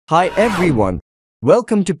Hi everyone,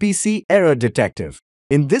 welcome to PC Error Detective.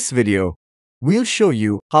 In this video, we'll show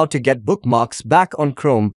you how to get bookmarks back on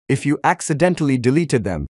Chrome if you accidentally deleted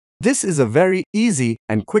them. This is a very easy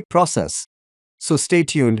and quick process. So stay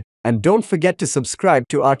tuned and don't forget to subscribe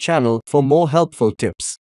to our channel for more helpful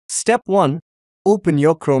tips. Step 1. Open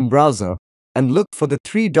your Chrome browser and look for the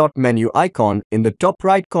three-dot menu icon in the top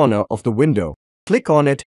right corner of the window. Click on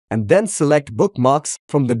it and then select Bookmarks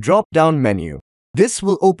from the drop-down menu. This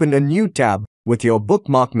will open a new tab with your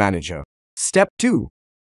Bookmark Manager. Step 2.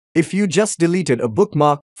 If you just deleted a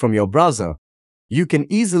bookmark from your browser, you can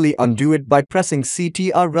easily undo it by pressing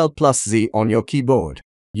Ctrl+Z on your keyboard.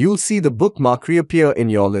 You'll see the bookmark reappear in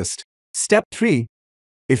your list. Step 3.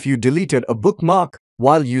 If you deleted a bookmark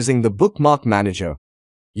while using the Bookmark Manager,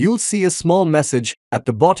 you'll see a small message at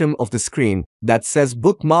the bottom of the screen that says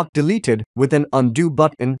Bookmark Deleted with an undo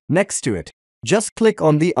button next to it. Just click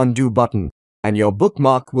on the undo button and your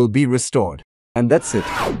bookmark will be restored. And that's it.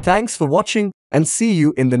 Thanks for watching and see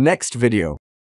you in the next video.